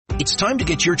It's time to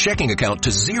get your checking account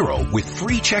to zero with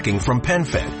free checking from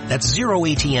PenFed. That's zero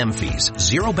ATM fees,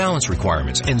 zero balance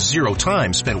requirements, and zero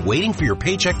time spent waiting for your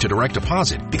paycheck to direct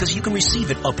deposit because you can receive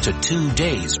it up to 2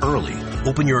 days early.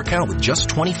 Open your account with just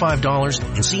 $25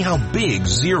 and see how big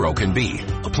zero can be.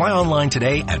 Apply online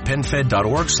today at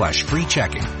PenFed.org/free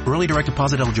checking. Early direct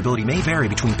deposit eligibility may vary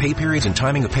between pay periods and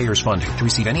timing of payer's funding. To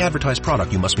receive any advertised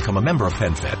product, you must become a member of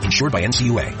PenFed, insured by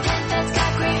NCUA.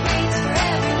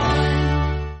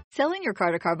 Selling your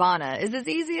car to Carvana is as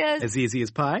easy as... As easy as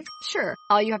pie? Sure.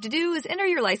 All you have to do is enter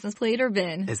your license plate or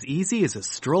VIN. As easy as a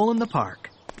stroll in the park.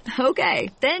 Okay,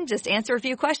 then just answer a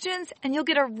few questions and you'll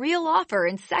get a real offer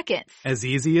in seconds. As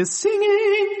easy as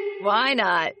singing. Why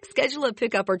not? Schedule a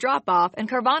pickup or drop off and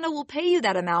Carvana will pay you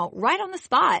that amount right on the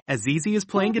spot. As easy as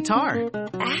playing guitar.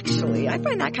 Actually, I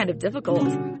find that kind of difficult.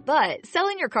 But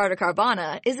selling your car to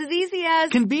Carvana is as easy as...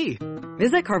 Can be.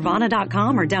 Visit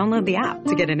Carvana.com or download the app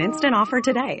to get an instant offer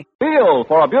today. Feel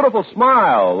for a beautiful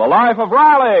smile, the life of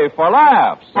Riley for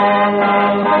laughs.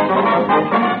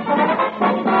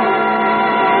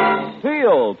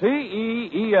 Teal,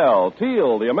 T-E-E-L,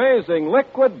 Teal, the amazing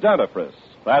liquid dentifrice.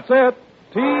 That's it,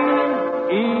 T-E-E-L.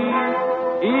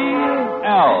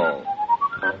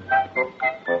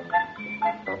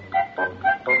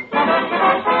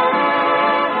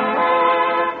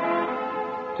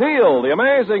 Teal, the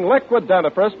amazing liquid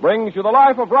dentifrice, brings you the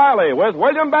life of Riley with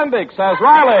William Bendix as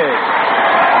Riley.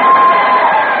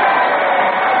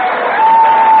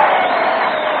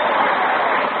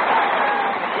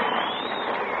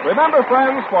 Remember,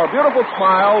 friends, for beautiful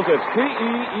smiles, it's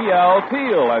T-E-E-L,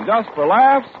 Teal. And just for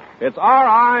laughs, it's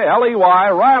R-I-L-E-Y,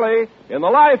 Riley, in the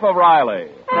life of Riley.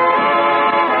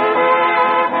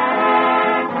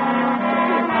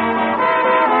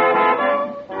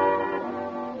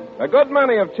 A good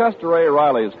many of Chester A.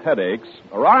 Riley's headaches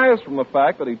arise from the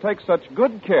fact that he takes such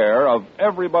good care of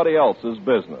everybody else's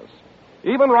business.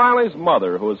 Even Riley's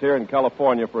mother, who is here in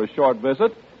California for a short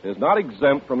visit, is not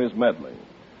exempt from his meddling.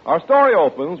 Our story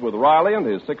opens with Riley and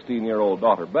his 16-year-old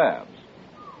daughter, Babs.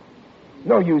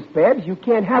 No use, Babs. You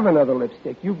can't have another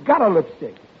lipstick. You've got a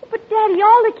lipstick. But, Daddy,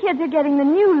 all the kids are getting the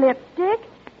new lipstick.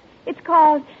 It's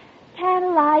called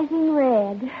Tantalizing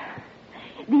Red.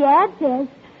 The ad says,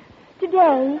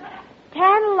 today,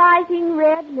 tantalizing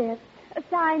red lips, a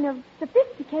sign of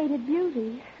sophisticated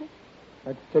beauty.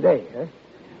 That's today, huh?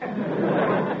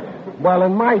 Well,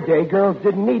 in my day, girls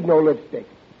didn't need no lipstick.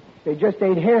 They just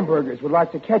ate hamburgers with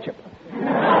lots of ketchup. Maybe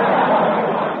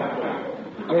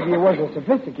it wasn't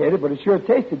sophisticated, but it sure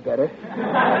tasted better.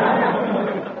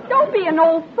 Don't be an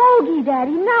old fogey,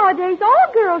 Daddy. Nowadays,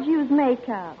 all girls use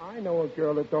makeup. I know a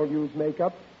girl that don't use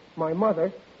makeup. My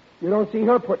mother. You don't see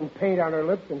her putting paint on her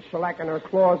lips and shellacking her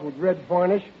claws with red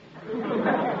varnish.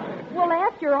 Well,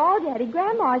 after all, Daddy,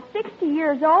 Grandma's 60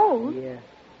 years old. Yeah,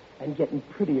 and getting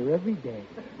prettier every day.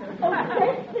 Oh,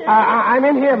 Chester. I'm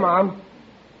in here, Mom.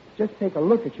 Just take a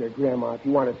look at your grandma if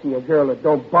you want to see a girl that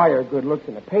don't buy her good looks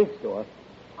in a paint store.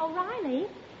 O'Reilly,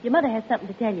 your mother has something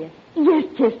to tell you. Yes,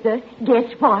 Chester.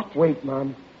 Guess what? Wait,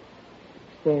 Mom.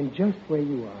 Stand just where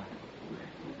you are.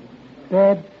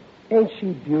 Babs, ain't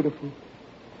she beautiful?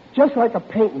 Just like a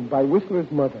painting by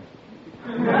Whistler's mother.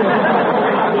 Oh,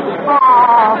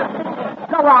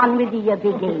 go on with you,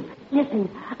 Big Ape. Listen,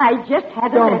 I just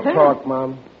had a Don't letter. talk,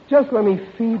 Mom. Just let me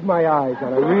feed my eyes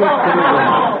on a real pretty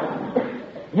woman.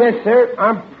 Yes, sir,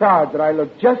 I'm proud that I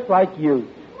look just like you.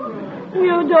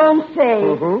 You don't say.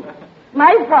 Mm-hmm.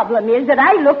 My problem is that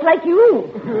I look like you.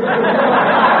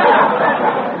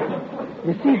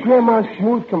 You see Grandma's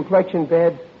smooth complexion,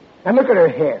 Babs? And look at her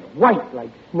hair, white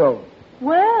like snow.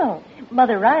 Well,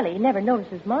 Mother Riley never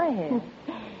notices my hair.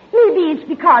 Maybe it's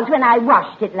because when I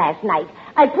washed it last night,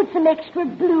 I put some extra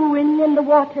blue in the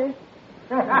water.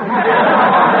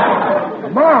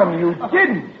 Mom, you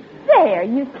didn't. There,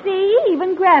 you see,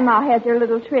 even Grandma has her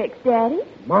little tricks, Daddy.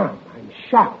 Mom, I'm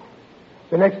shocked.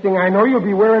 The next thing I know, you'll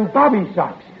be wearing bobby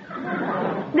socks.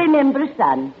 Remember,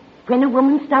 son, when a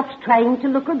woman stops trying to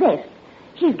look her best,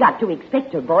 she's got to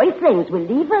expect her boyfriends will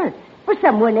leave her for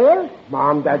someone else.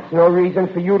 Mom, that's no reason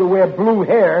for you to wear blue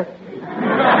hair.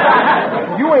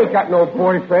 You ain't got no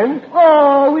boyfriend.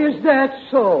 Oh, is that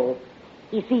so?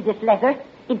 You see this letter?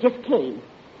 It just came.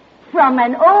 From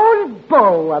an old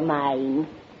beau of mine.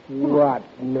 What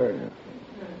nerve.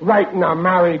 Writing a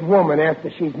married woman after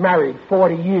she's married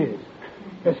 40 years.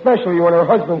 Especially when her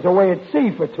husband's away at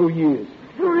sea for 2 years.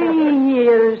 3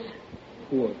 years.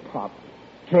 Poor Pop.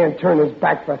 Can't turn his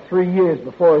back for 3 years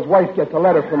before his wife gets a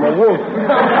letter from a wolf.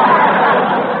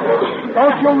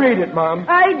 Don't you read it, Mom.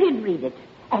 I did read it.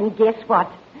 And guess what?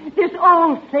 This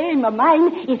old flame of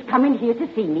mine is coming here to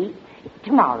see me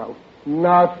tomorrow.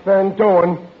 Nothing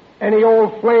doing. Any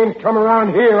old flames come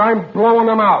around here, I'm blowing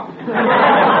them out.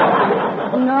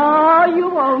 No, you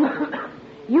won't.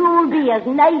 You'll be as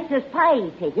nice as pie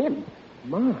to him.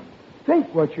 Mom,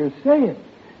 think what you're saying.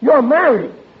 You're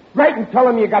married. Write and tell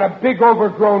him you got a big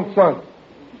overgrown son.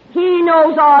 He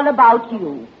knows all about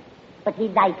you, but he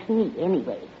likes me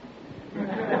anyway.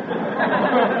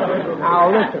 Now,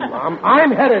 listen, Mom.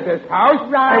 I'm head of this house.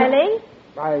 Riley?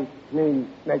 I mean,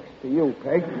 next to you,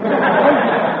 Peg.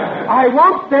 I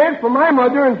won't stand for my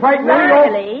mother inviting any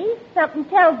old... Riley, something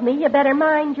tells me you better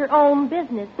mind your own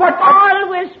business. But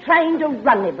always trying to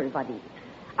run everybody.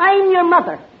 I'm your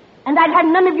mother, and I'll have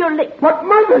none of your lips. But,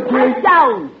 Mother, dear... Sit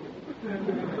down.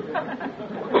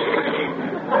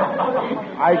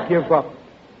 I give up.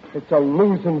 It's a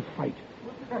losing fight.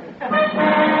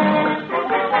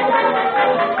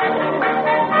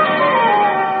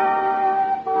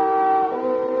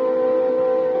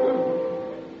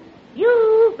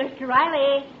 You, Mr.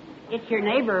 Riley. It's your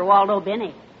neighbor, Waldo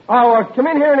Binney. Oh, come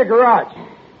in here in the garage.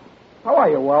 How are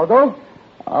you, Waldo?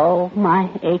 Oh, my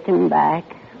aching back.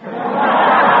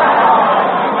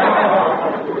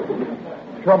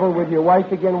 Trouble with your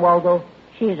wife again, Waldo?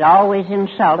 She's always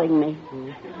insulting me.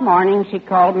 This morning she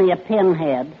called me a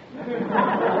pinhead.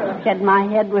 Said my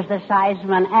head was the size of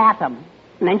an atom.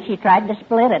 And then she tried to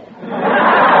split it.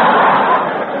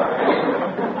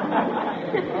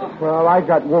 Well, I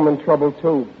got woman trouble,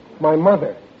 too. My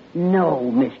mother.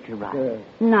 No, Mr. Riley.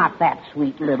 Not that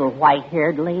sweet little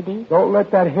white-haired lady. Don't let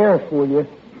that hair fool you.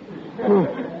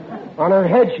 On her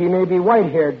head, she may be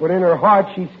white-haired, but in her heart,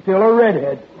 she's still a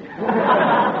redhead.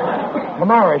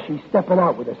 Tomorrow, she's stepping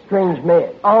out with a strange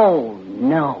man. Oh,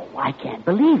 no. I can't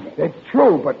believe it. It's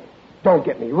true, but don't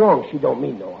get me wrong. She don't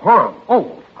mean no harm.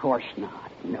 Oh, of course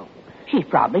not. No. She's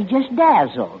probably just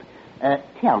dazzled.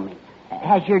 Tell me,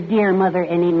 has your dear mother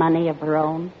any money of her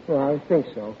own? Well, I think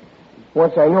so.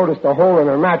 Once I noticed a hole in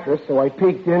her mattress, so I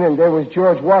peeked in, and there was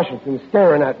George Washington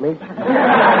staring at me.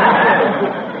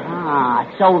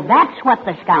 So that's what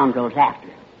the scoundrel's after.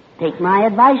 Take my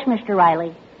advice, Mr.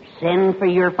 Riley. Send for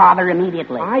your father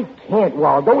immediately. I can't,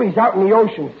 Waldo. He's out in the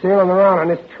ocean sailing around on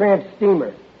this tramp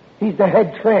steamer. He's the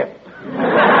head tramp.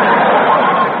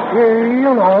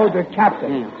 You know, the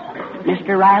captain.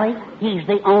 Mr. Riley, he's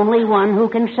the only one who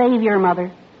can save your mother.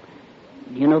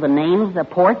 Do you know the name of the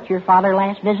port your father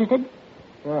last visited?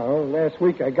 Well, last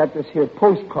week I got this here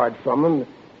postcard from him.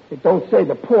 It don't say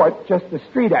the port, just the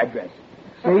street address.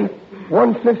 See?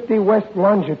 150 West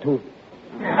Longitude.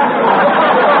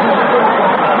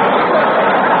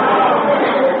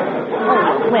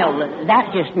 Well,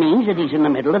 that just means that he's in the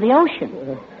middle of the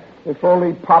ocean. If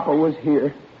only Papa was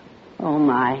here. Oh,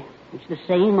 my. It's the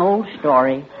same old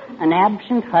story. An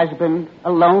absent husband,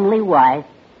 a lonely wife,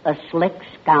 a slick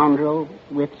scoundrel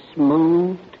with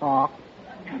smooth talk.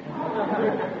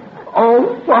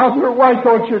 Oh, Father, why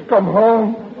don't you come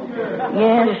home?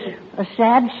 Yes, a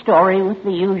sad story with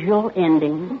the usual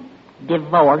ending.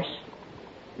 Divorce.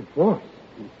 Divorce?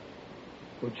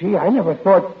 Well, gee, I never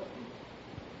thought...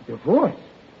 Divorce?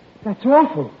 That's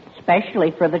awful.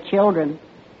 Especially for the children.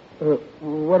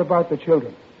 What about the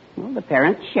children? Well, the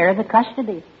parents share the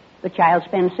custody. The child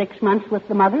spends 6 months with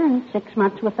the mother and 6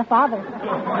 months with the father.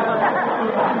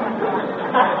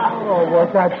 Oh, well,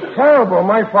 that's terrible.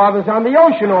 My father's on the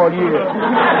ocean all year.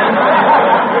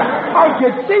 I'll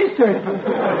get seasick.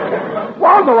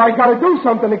 Waldo, I got to do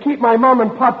something to keep my mom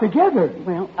and pop together.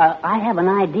 Well, I have an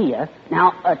idea.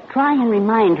 Now, try and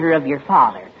remind her of your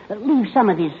father. Leave some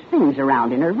of his things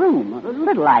around in her room,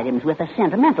 little items with a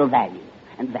sentimental value.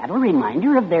 And that'll remind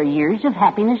her of their years of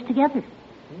happiness together.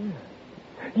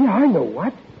 Yeah, I know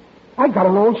what. I got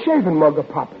an old shaving mug of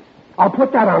Papa's. I'll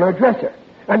put that on her dresser.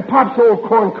 And Pop's old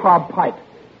corncob pipe.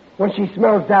 When she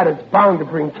smells that, it's bound to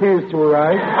bring tears to her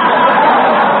eyes.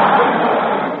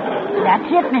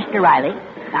 That's it, Mr. Riley.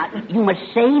 Now, you must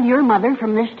save your mother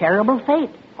from this terrible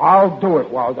fate. I'll do it,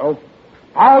 Waldo.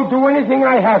 I'll do anything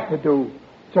I have to do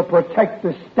to protect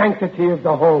the sanctity of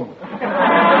the home.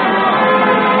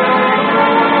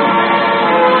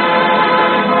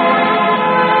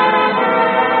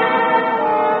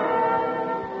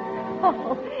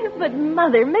 But,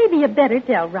 Mother, maybe you better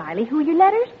tell Riley who your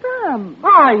letter's from.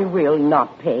 I will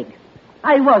not, Peg.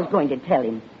 I was going to tell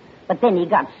him. But then he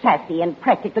got sassy and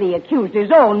practically accused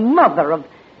his own mother of...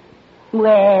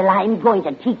 Well, I'm going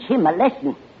to teach him a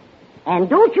lesson. And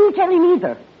don't you tell him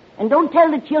either. And don't tell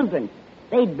the children.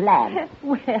 They'd blab.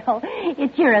 Well,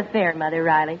 it's your affair, Mother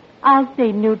Riley. I'll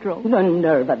stay neutral. The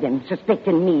nerve of them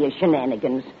suspecting me of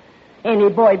shenanigans. Any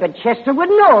boy but Chester would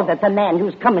know that the man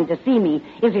who's coming to see me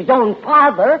is his own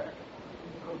father.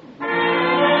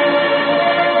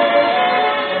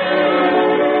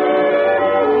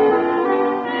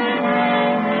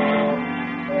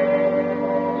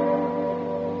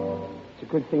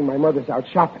 good thing my mother's out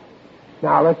shopping.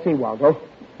 Now, let's see, Waldo.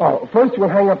 Oh, first we'll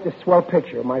hang up this swell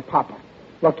picture of my papa.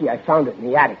 Lucky I found it in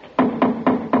the attic.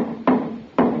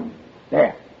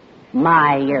 There.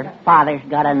 My, your father's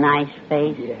got a nice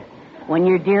face. Yeah. When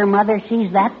your dear mother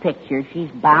sees that picture,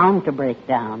 she's bound to break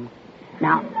down.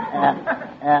 Now,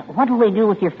 what will we do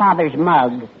with your father's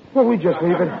mug? Well, we just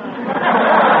leave it.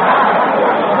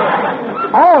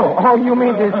 Oh, you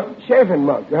mean this shaving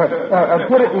mug.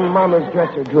 Put it in Mama's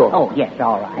dresser drawer. Oh, yes,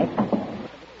 all right.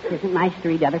 Isn't it nice to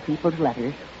read other people's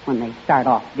letters when they start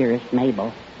off, Dearest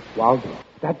Mabel? Waldo,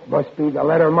 that must be the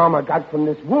letter Mama got from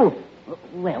this wolf.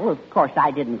 Well, of course,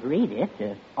 I didn't read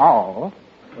it all.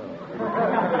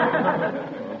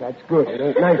 Well, that's good. It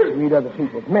ain't nice to read other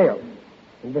people's mail.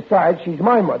 And besides, she's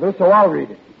my mother, so I'll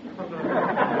read it.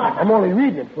 I'm only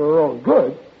reading it for her own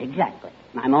good. Exactly.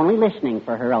 I'm only listening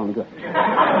for her own good.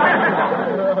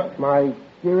 My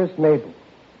dearest Mabel,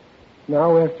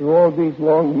 now after all these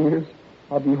long years,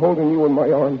 I'll be holding you in my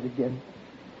arms again.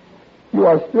 You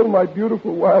are still my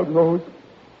beautiful wild rose,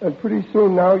 and pretty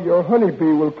soon now your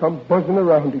honeybee will come buzzing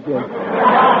around again.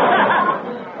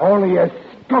 Only a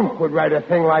skunk would write a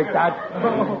thing like that.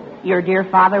 Your dear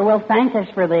father will thank us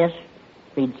for this.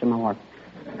 Read some more.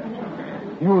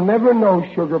 You'll never know,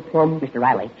 Sugar Plum. Mr.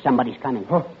 Riley, somebody's coming.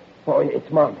 Huh? Oh, it's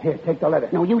Mom. Here, take the letter.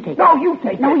 No, you take it. No, you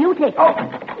take it. No, you take it. Oh.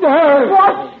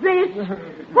 What's this?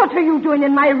 What are you doing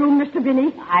in my room, Mr.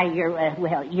 Binney?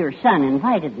 Your son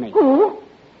invited me. Who?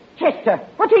 Chester,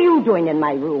 what are you doing in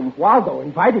my room? Waldo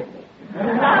invited me.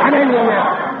 I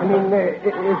mean,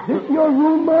 is this your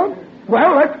room, Mom?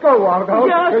 Well, let's go, Waldo.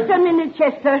 Just a minute,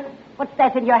 Chester. What's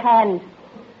that in your hand?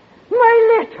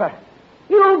 My letter.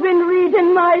 You've been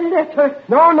reading my letter.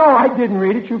 No, I didn't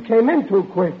read it. You came in too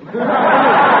quick.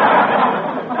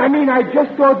 I mean, I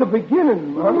just saw the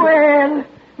beginning, Mom. Well,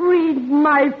 read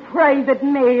my private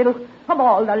mail. Of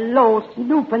all the low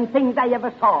snooping things I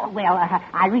ever saw. Well,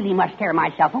 I really must tear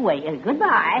myself away.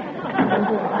 Goodbye.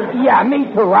 Yeah, me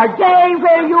too. Stay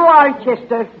where you are,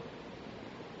 Chester.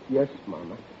 Yes,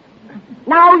 Mama.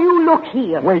 Now you look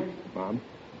here. Wait, Mom.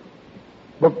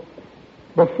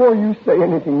 Before you say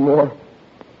anything more,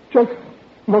 just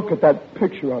look at that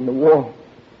picture on the wall.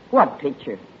 What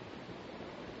picture?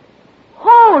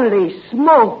 Holy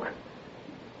smoke!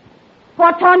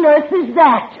 What on earth is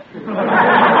that?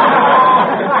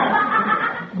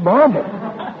 Mama,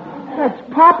 that's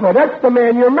Papa. That's the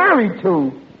man you're married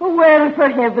to. Well, for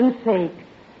heaven's sake.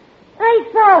 I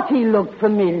thought he looked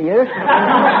familiar.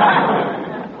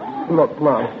 Look,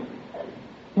 Mom,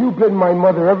 you've been my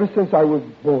mother ever since I was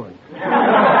born.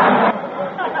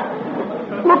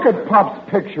 Look at Pop's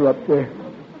picture up there.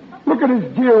 Look at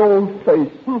his dear old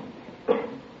face.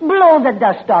 Blow the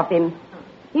dust off him.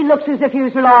 He looks as if he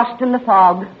was lost in the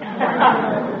fog.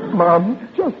 Mom,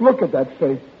 just look at that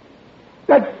face.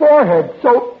 That forehead,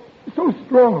 so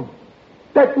strong.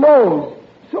 That nose,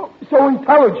 so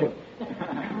intelligent.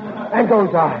 And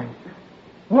those eyes,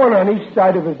 one on each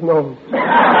side of his nose.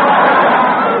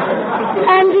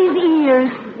 And his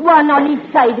ears, one on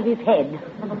each side of his head.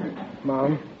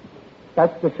 Mom,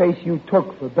 that's the face you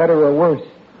took, for better or worse.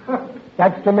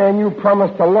 That's the man you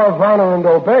promised to love, honor, and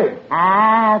obey.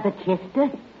 Ah, but Chester,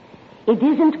 it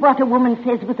isn't what a woman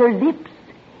says with her lips.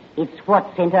 It's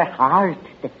what's in her heart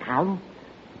that counts.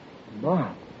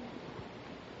 Mom,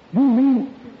 you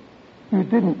mean you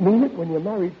didn't mean it when you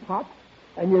married Pop?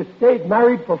 And you stayed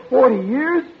married for 40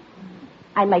 years?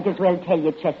 I might as well tell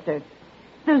you, Chester.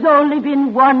 There's only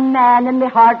been one man in my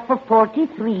heart for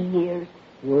 43 years.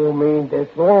 You mean this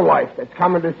lowlife that's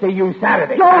coming to see you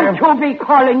Saturday? Don't you be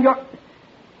calling your...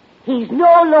 He's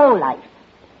no lowlife.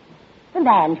 The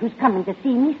man who's coming to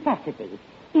see me Saturday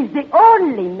is the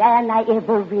only man I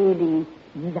ever really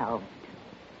loved.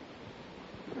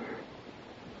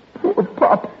 Poor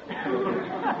Pop.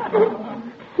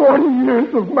 40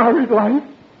 years of married life,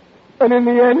 and in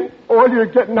the end, all you're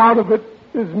getting out of it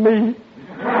is me.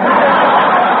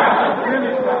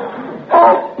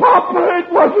 Oh, Papa,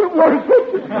 it wasn't worth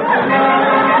it.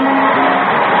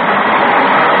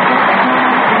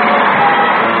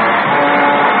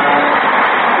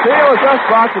 Teal has just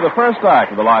brought you the first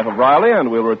act of The Life of Riley,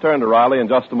 and we'll return to Riley in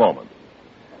just a moment.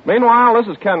 Meanwhile, this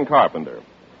is Ken Carpenter.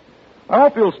 I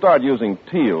hope you'll start using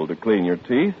Teal to clean your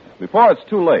teeth before it's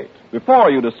too late, before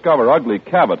you discover ugly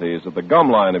cavities at the gum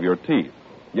line of your teeth.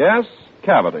 Yes,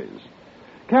 cavities.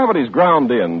 Cavities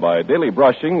ground in by daily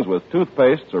brushings with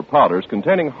toothpastes or powders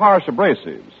containing harsh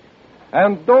abrasives.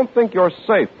 And don't think you're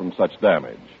safe from such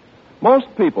damage. Most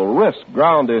people risk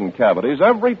ground-in cavities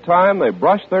every time they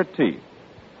brush their teeth.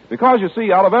 Because, you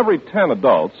see, out of every 10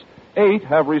 adults, 8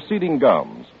 have receding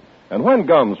gums. And when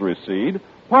gums recede,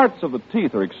 parts of the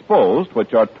teeth are exposed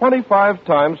which are 25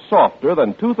 times softer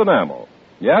than tooth enamel.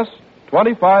 Yes,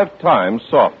 25 times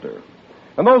softer.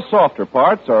 And those softer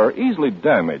parts are easily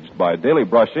damaged by daily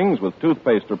brushings with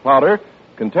toothpaste or powder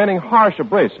containing harsh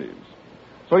abrasives.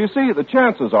 So you see, the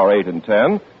chances are 8 in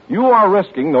 10 you are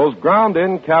risking those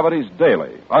ground-in cavities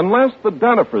daily, unless the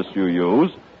dentifrice you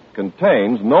use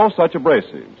contains no such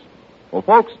abrasives. Well,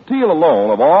 folks, Teal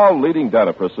alone of all leading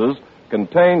dentifrices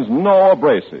contains no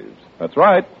abrasives. That's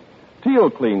right. Teal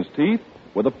cleans teeth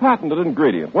with a patented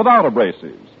ingredient without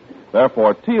abrasives.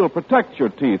 Therefore, Teal protects your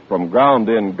teeth from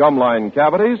ground-in gum-line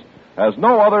cavities as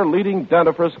no other leading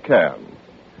dentifrice can.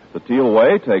 The Teal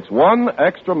way takes 1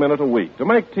 extra minute a week to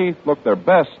make teeth look their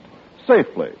best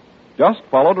safely. Just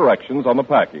follow directions on the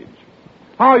package.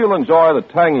 How you'll enjoy the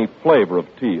tangy flavor of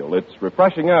Teal, its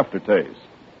refreshing aftertaste.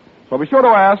 So be sure to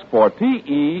ask for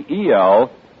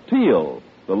T-E-E-L, Teal,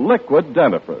 the liquid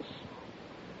dentifrice.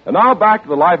 And now back to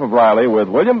the Life of Riley with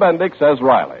William Bendix as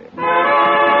Riley.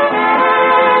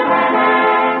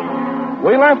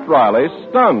 We left Riley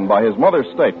stunned by his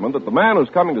mother's statement that the man who's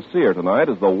coming to see her tonight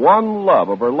is the one love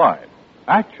of her life.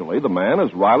 Actually, the man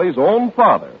is Riley's own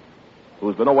father,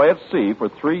 who's been away at sea for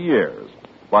 3 years.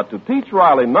 But to teach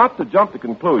Riley not to jump to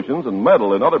conclusions and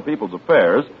meddle in other people's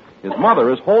affairs, his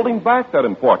mother is holding back that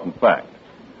important fact.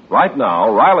 Right now,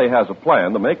 Riley has a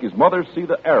plan to make his mother see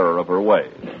the error of her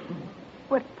ways.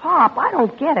 But, Pop, I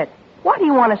don't get it. Why do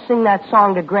you want to sing that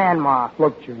song to Grandma?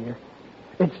 Look, Junior,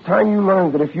 it's time you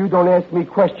learned that if you don't ask me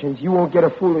questions, you won't get a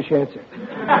foolish answer.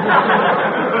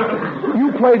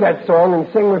 You play that song and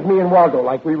sing with me and Waldo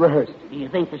like we rehearsed. Do you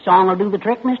think the song will do the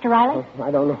trick, Mr. Riley?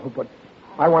 I don't know, but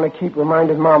I want to keep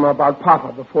reminding Mama about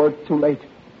Papa before it's too late.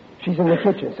 She's in the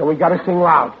kitchen, so we got to sing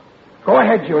loud. Go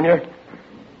ahead, Junior.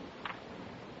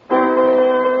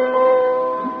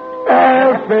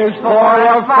 F is for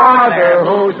a father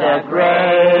who's a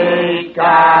great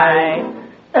guy.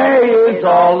 A is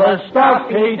all the stuff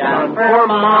he done for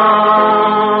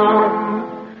Mom.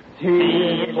 T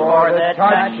is for the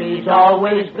touch he's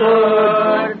always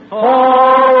good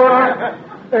for.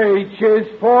 H is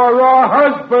for a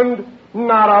husband,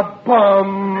 not a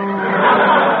bum.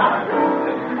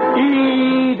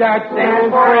 E, that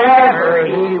stands forever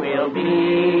he will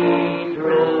be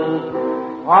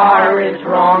true. R is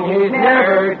wrong he's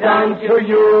never done to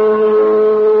you.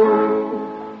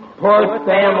 Put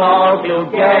them all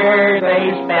together,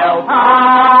 they spell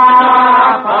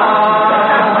Papa.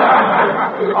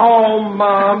 Oh,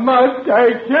 Mama,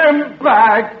 take him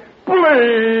back.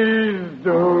 Please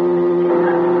do.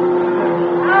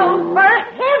 Oh, for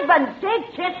heaven's sake,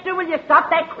 Chester, will you stop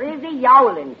that crazy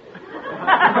yowling?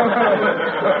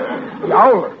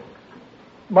 Yowler?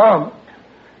 Mom,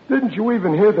 didn't you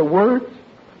even hear the words?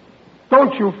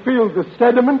 Don't you feel the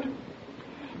sediment?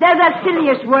 They're the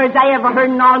silliest words I ever heard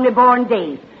in all my born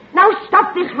days. Now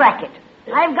stop this racket.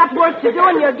 I've got work to do,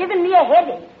 and you're giving me a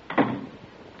headache.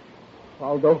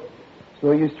 Waldo, it's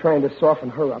no use trying to soften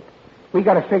her up. We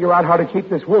got to figure out how to keep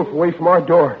this wolf away from our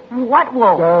door. What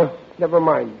wolf? Never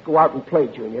mind. Go out and play,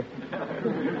 Junior.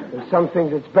 There's some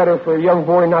things it's better for a young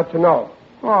boy not to know.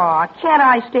 Aw, can't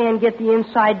I stay and get the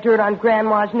inside dirt on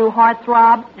Grandma's new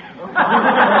heartthrob?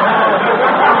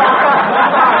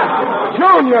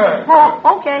 Junior! Oh,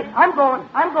 okay. I'm going.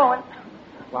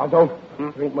 Waldo,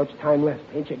 there ain't much time left.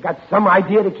 Ain't you got some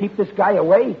idea to keep this guy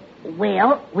away?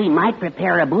 Well, we might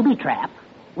prepare a booby trap.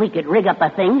 We could rig up a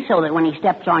thing so that when he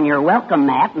steps on your welcome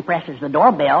mat and presses the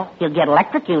doorbell, he'll get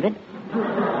electrocuted.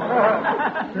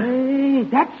 Hey,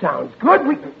 that sounds good.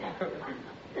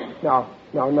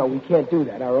 No, we can't do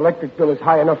that. Our electric bill is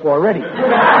high enough already.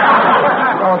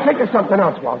 No, think of something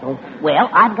else, Waldo. Well,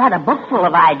 I've got a book full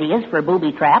of ideas for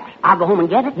booby traps. I'll go home and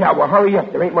get it. Yeah, well, hurry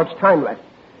up. There ain't much time left.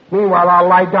 Meanwhile, I'll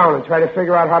lie down and try to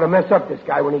figure out how to mess up this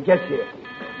guy when he gets here.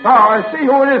 Oh, I see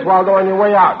who it is, Waldo, on your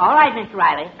way out. All right, Mr.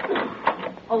 Riley.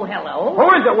 Oh, hello.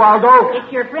 Who is it, Waldo?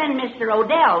 It's your friend, Mr.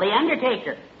 Odell, the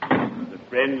undertaker. The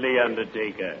friendly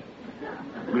undertaker.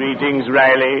 Greetings,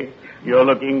 Riley. You're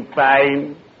looking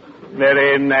fine.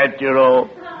 Very natural.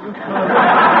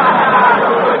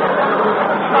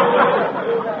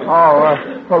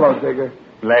 Hello, Digger.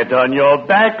 Flat on your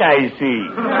back, I see.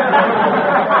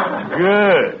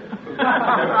 Good.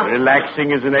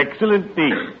 Relaxing is an excellent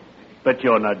thing, but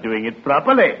you're not doing it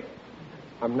properly.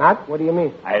 I'm not? What do you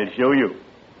mean? I'll show you.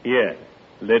 Here,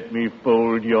 let me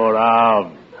fold your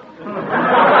arms.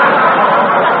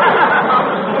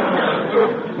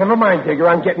 Never mind, Digger.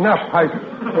 I'm getting up.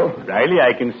 Riley,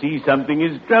 I can see something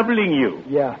is troubling you.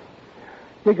 Yeah.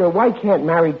 Digger, why can't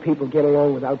married people get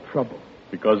along without trouble?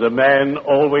 Because a man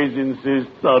always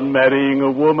insists on marrying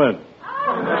a woman.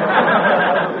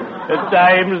 At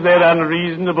times, they're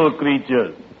unreasonable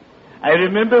creatures. I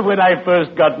remember when I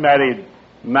first got married,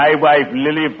 my wife,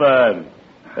 Lily Fern,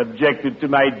 objected to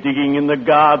my digging in the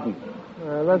garden.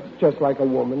 That's just like a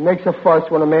woman. Makes a fuss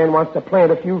when a man wants to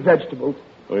plant a few vegetables.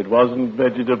 Oh, it wasn't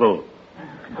vegetable.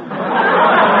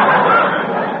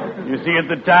 You see, at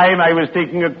the time, I was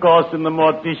taking a course in the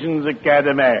Mortician's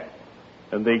Academy,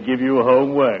 and they give you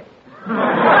homework.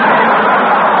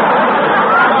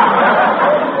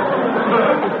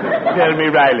 Tell me,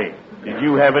 Riley, did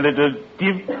you have a little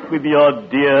tiff with your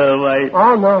dear wife?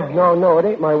 Oh, no. It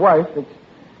ain't my wife. It's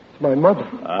my mother.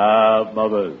 Ah,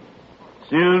 mother.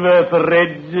 Silver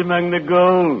threads among the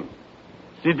gold.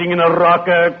 Sitting in a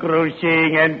rocker,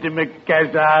 crocheting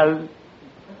antimacassars.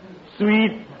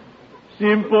 Sweet,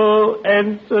 simple,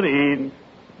 and serene.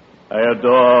 I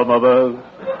adore mothers.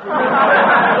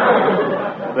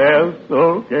 They're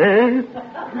so gay.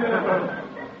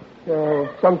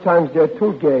 Sometimes they're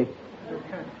too gay.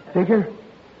 Digger,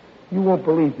 you won't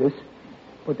believe this,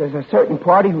 but there's a certain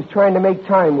party who's trying to make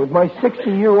time with my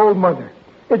 60-year-old mother.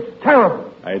 It's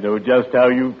terrible. I know just how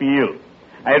you feel.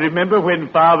 I remember when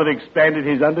Father expanded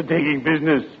his undertaking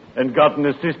business and got an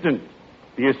assistant.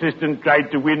 The assistant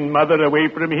tried to win Mother away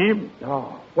from him.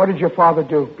 Oh, what did your father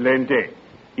do? Plenty.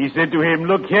 He said to him,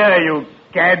 "Look here, you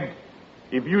cad.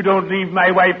 If you don't leave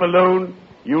my wife alone,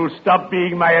 you'll stop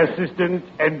being my assistant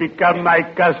and become my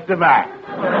customer."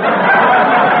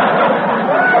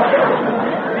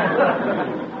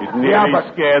 It nearly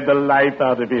scared the life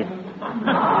out of him.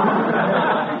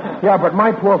 Yeah, but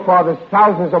my poor father's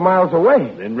thousands of miles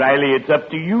away. Then, Riley, it's up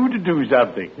to you to do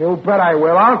something. You bet I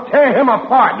will. I'll tear him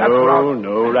apart.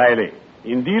 No, Riley.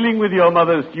 In dealing with your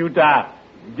mother's tutor,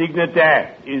 dignity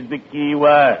is the key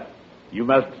word. You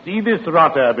must see this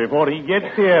rotter before he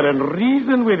gets here and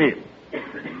reason with him.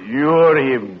 Lure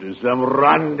him to some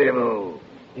rendezvous.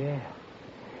 Yeah,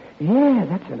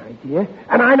 that's an idea.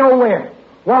 And I know where.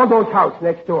 Waldo's house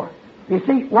next door. You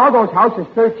see, Waldo's house is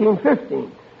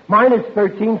 1315. Mine is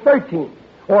 1313.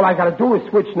 All I got to do is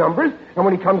switch numbers, and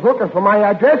when he comes looking for my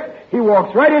address, he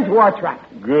walks right into our trap.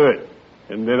 Good.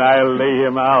 And then I'll lay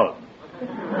him out.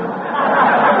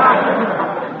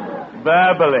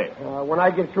 Verbally. When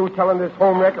I get through telling this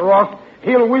homewrecker off,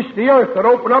 he'll wish the earth would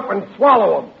open up and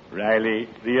swallow him. Riley,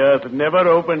 the earth never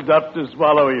opens up to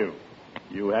swallow you.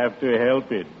 You have to help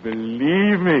it.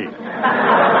 Believe me.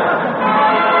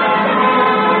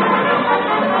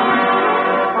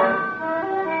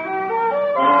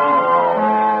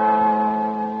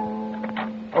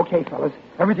 Okay, fellas.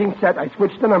 Everything's set. I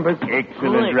switched the numbers.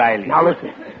 Excellent, Riley. Now,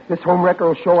 listen. This homewrecker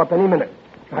will show up any minute.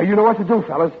 Now, you know what to do,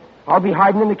 fellas. I'll be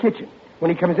hiding in the kitchen. When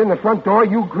he comes in the front door,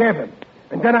 you grab him.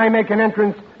 And then I make an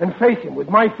entrance and face him with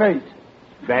my face.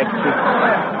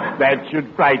 That should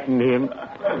frighten him.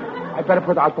 I better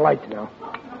put out the lights now.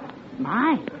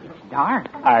 My, it's dark.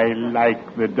 I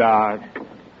like the dark.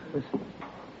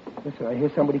 Listen, I hear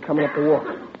somebody coming up the walk.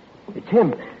 It's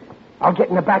him. I'll get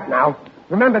in the back now.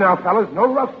 Remember now, fellas,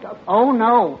 no rough stuff. Oh,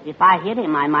 no. If I hit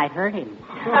him, I might hurt him.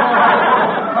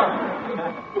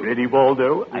 Ready,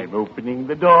 Waldo? I'm opening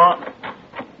the door.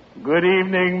 Good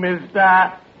evening,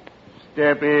 mister.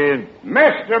 Step in.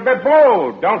 Mr.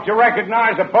 Bevold, don't you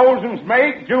recognize a bosun's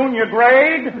mate, junior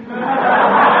grade?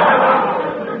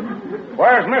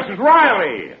 Where's Mrs.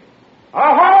 Riley?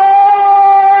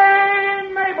 Ahoy,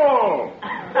 Mabel!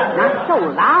 Not so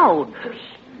loud.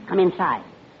 Come inside.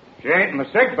 She ain't in the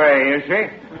sick bay, is she?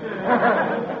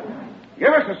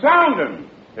 Give us a sounding.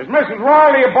 Is Mrs.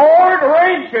 Riley aboard, or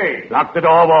ain't she? Lock the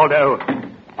door, Waldo.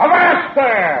 Avast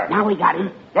there! Now we got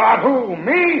him. Got who,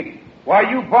 me? Why,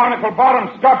 you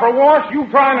barnacle-bottom scupper wash, you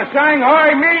trying to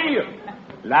Shanghai me?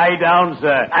 Lie down,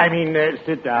 sir.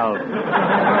 Sit down.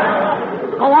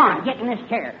 Go on, get in this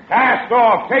chair. Cast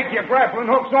off. Take your grappling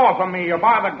hooks off of me, or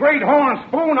by the great horn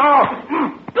spoon, I'll...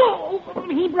 Oh,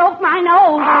 he broke my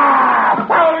nose. Ah,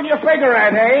 foul your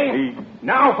figurehead, eh?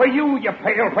 Now for you, you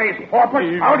pale-faced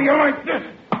porpoise. How do you like this?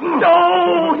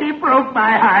 No, he broke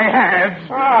my high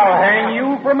hands. I'll hang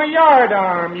you from a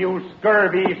yardarm, you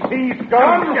scurvy sea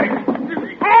scum.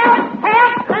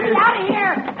 Help! Let me out of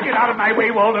here! Get out of my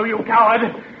way, Waldo, you coward.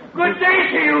 Good day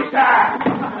to you, sir.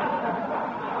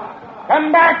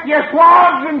 Come back, you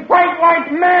swabs, and fight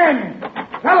like men.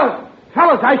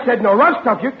 Fellas, I said no rough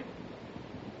stuff. You...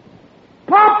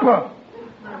 Papa!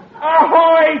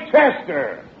 Ahoy,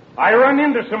 Chester. I run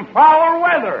into some fouler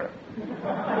weather.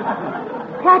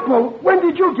 Papa, when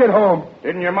did you get home?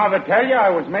 Didn't your mother tell you I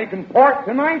was making port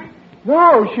tonight?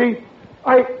 No,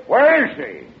 Where is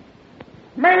she?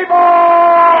 Mabel!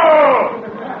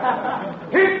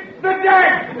 Hit the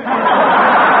deck!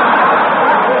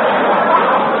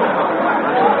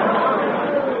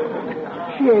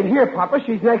 ain't here, Papa.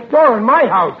 She's next door in my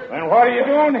house. Then what are you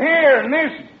doing here in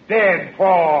this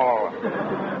deadfall?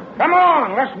 Come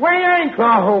on, let's weigh anchor.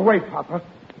 Oh, wait, Papa.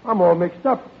 I'm all mixed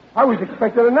up. I was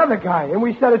expecting another guy, and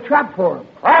we set a trap for him.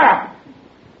 Trap?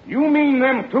 You mean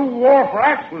them two wharf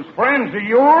rats was friends of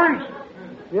yours?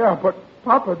 Yeah, but,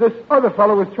 Papa, this other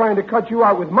fellow was trying to cut you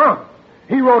out with Mom.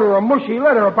 He wrote her a mushy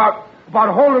letter about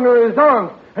holding her in his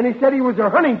arms, and he said he was her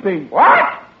hunting bee.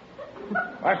 What?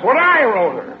 That's what I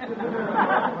wrote her.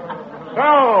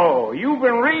 So, you've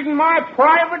been reading my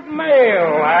private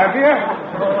mail, have you?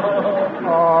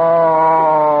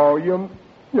 Oh, you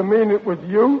mean it was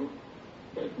you?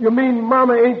 You mean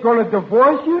Mama ain't going to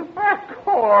divorce you? Of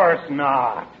course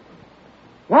not.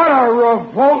 What a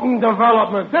revolting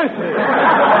development this is.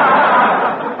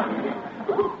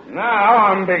 Now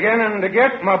I'm beginning to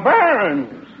get my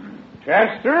bearings.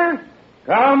 Chester,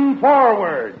 come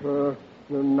forward.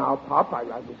 Now, Pop, I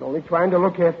was only trying to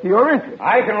look after your interests.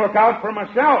 I can look out for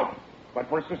myself. But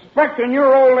for suspecting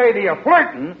your old lady of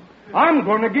flirting, I'm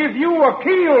going to give you a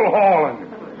keel hauling.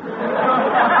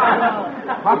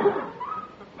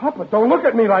 Papa, don't look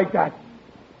at me like that.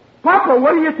 Papa,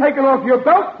 what are you taking off your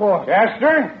belt for?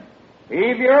 Chester,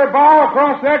 heave your bow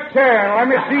across that chair and let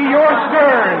me see your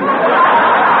stern.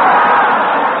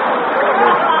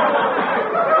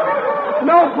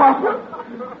 No, Papa.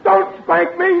 Don't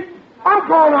spank me. I'm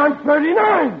going on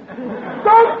 39.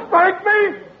 Don't spank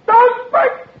me. Don't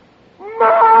spank.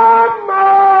 Mama!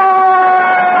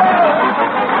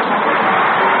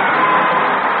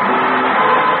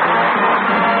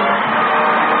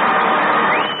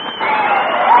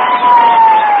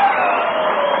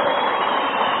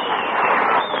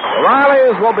 The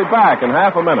Rileys will be back in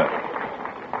half a minute.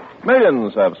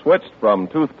 Millions have switched from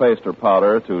toothpaste or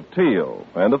powder to Teal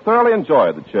and have thoroughly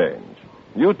enjoyed the change.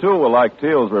 You, too, will like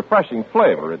Teal's refreshing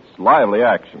flavor, its lively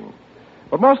action.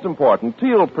 But most important,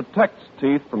 Teal protects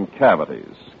teeth from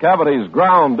cavities. Cavities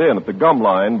ground in at the gum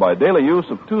line by daily use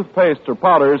of toothpaste or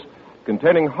powders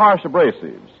containing harsh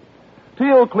abrasives.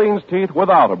 Teal cleans teeth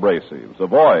without abrasives,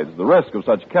 avoids the risk of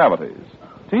such cavities.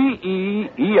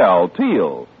 T-E-E-L,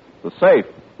 Teal, the safe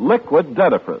liquid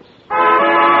dentifrice.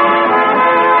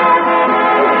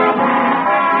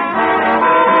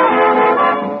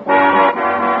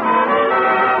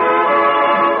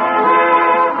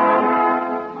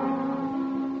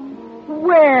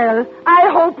 I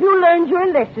hope you learned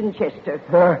your lesson, Chester.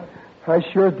 I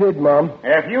sure did, Mom.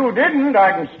 If you didn't,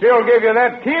 I can still give you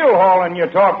that keel hauling you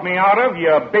talked me out of,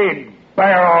 you big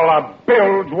barrel of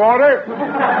bilge water.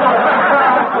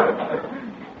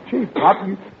 Gee, Pop,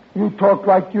 you talk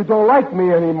like you don't like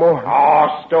me anymore.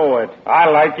 Oh, stow it. I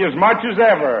like you as much as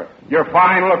ever. You're a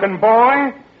fine-looking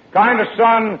boy. Kind of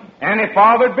son any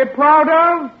father'd be proud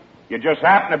of. You just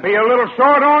happen to be a little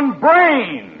short on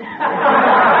brains.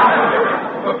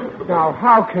 Now,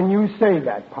 how can you say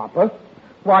that, Papa?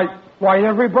 Why,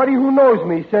 everybody who knows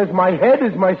me says my head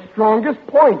is my strongest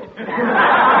point.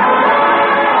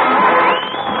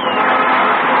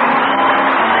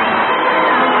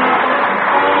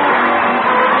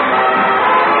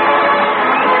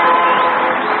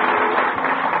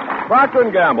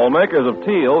 Procter & Gamble, makers of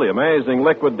Teal, the amazing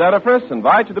liquid dentifrice,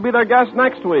 invite you to be their guest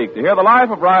next week to hear the life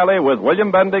of Riley with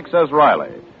William Bendix as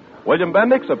Riley. William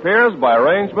Bendix appears by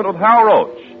arrangement with Hal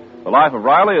Roach. The Life of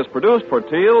Riley is produced for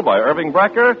Teal by Irving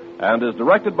Brecker and is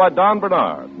directed by Don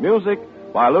Bernard. Music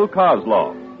by Lou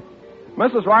Kozloff.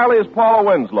 Mrs. Riley is Paula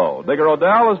Winslow. Digger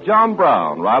Odell is John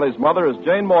Brown. Riley's mother is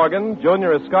Jane Morgan.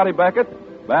 Junior is Scotty Beckett.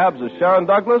 Babs is Sharon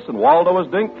Douglas. And Waldo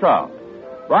is Dink Trout.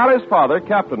 Riley's father,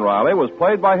 Captain Riley, was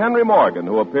played by Henry Morgan,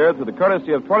 who appeared through the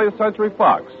courtesy of 20th Century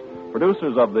Fox,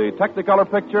 producers of the Technicolor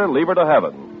picture Leave Her to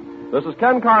Heaven. This is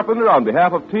Ken Carpenter on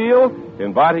behalf of Teal,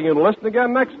 inviting you to listen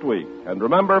again next week. And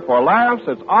remember, for laughs,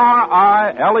 it's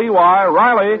R-I-L-E-Y,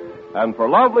 Riley, and for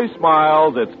lovely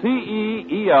smiles, it's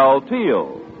T-E-E-L,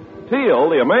 Teal. Teal,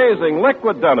 the amazing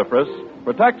liquid dentifrice,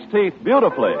 protects teeth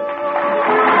beautifully.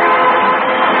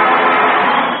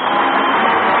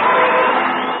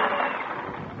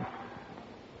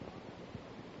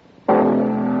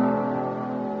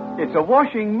 It's a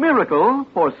washing miracle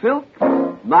for silk,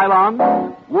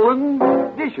 nylon, woolen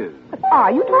dishes. What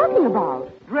are you talking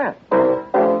about? Dreft.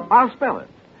 I'll spell it.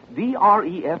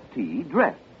 D-R-E-F-T,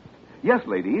 Dreft. Yes,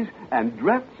 ladies, and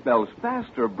Dreft spells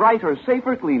faster, brighter,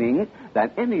 safer cleaning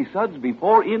than any suds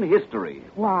before in history.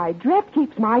 Why, Dreft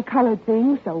keeps my colored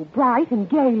things so bright and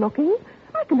gay looking,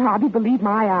 I can hardly believe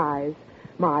my eyes.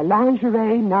 My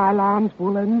lingerie, nylons,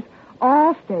 woolens,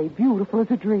 all stay beautiful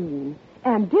as a dream.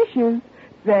 And dishes...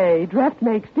 Say, Dreft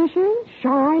makes dishes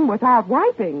shine without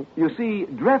wiping. You see,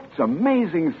 Dreft's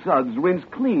amazing suds rinse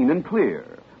clean and clear,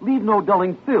 leave no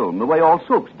dulling film the way all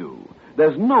soaps do.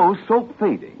 There's no soap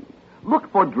fading.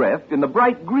 Look for Dreft in the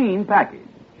bright green package.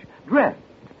 Dreft,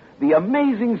 the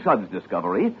amazing suds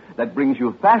discovery that brings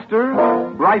you faster,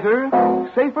 brighter,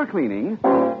 safer cleaning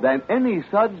than any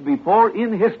suds before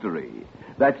in history.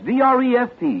 That's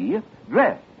D-R-E-F-T,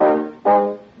 Dreft.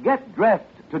 Get Dreft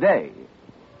today.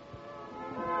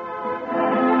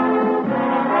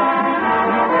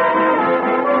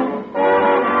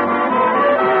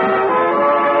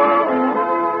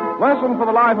 Lesson for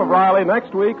the Life of Riley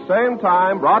next week, same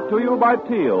time, brought to you by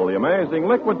Teal, the amazing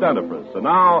liquid dentifrice. And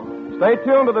now, stay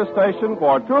tuned to this station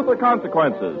for Truth or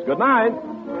Consequences. Good night.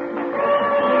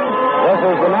 This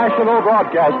is the National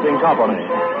Broadcasting Company.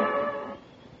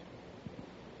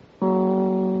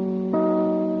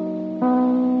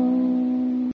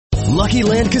 Lucky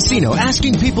Land Casino,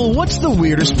 asking people, what's the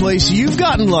weirdest place you've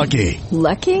gotten lucky?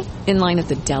 Lucky? In line at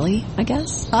the deli, I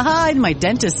guess? Aha, in my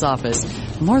dentist's office.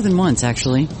 More than once,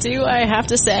 actually. Do I have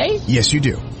to say? Yes, you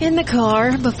do. In the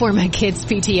car before my kids'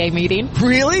 PTA meeting.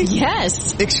 Really?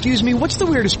 Yes. Excuse me, what's the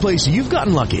weirdest place you've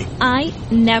gotten lucky? I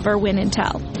never win and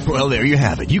tell. Well, there you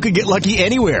have it. You can get lucky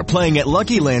anywhere, playing at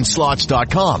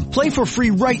LuckyLandSlots.com. Play for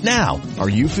free right now. Are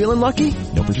you feeling lucky?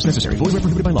 No purchase necessary. Void where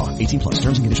prohibited by law. 18+.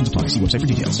 Terms and conditions apply. See website for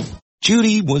details.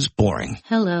 Judy was boring.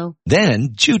 Hello. Then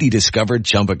Judy discovered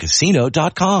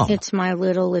ChumbaCasino.com. It's my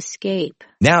little escape.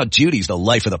 Now Judy's the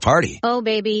life of the party. Oh,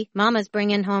 baby, mama's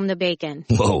bringing home the bacon.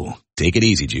 Whoa, take it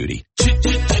easy, Judy.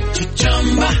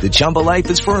 The Chumba life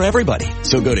is for everybody.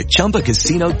 So go to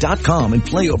ChumbaCasino.com and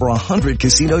play over 100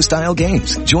 casino-style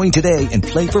games. Join today and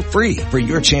play for free for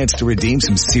your chance to redeem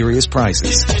some serious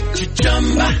prizes.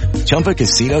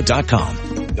 ChumbaCasino.com.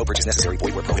 No purchase necessary.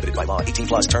 Void where prohibited by law. 18+.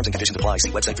 Terms and conditions apply.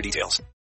 See website for details.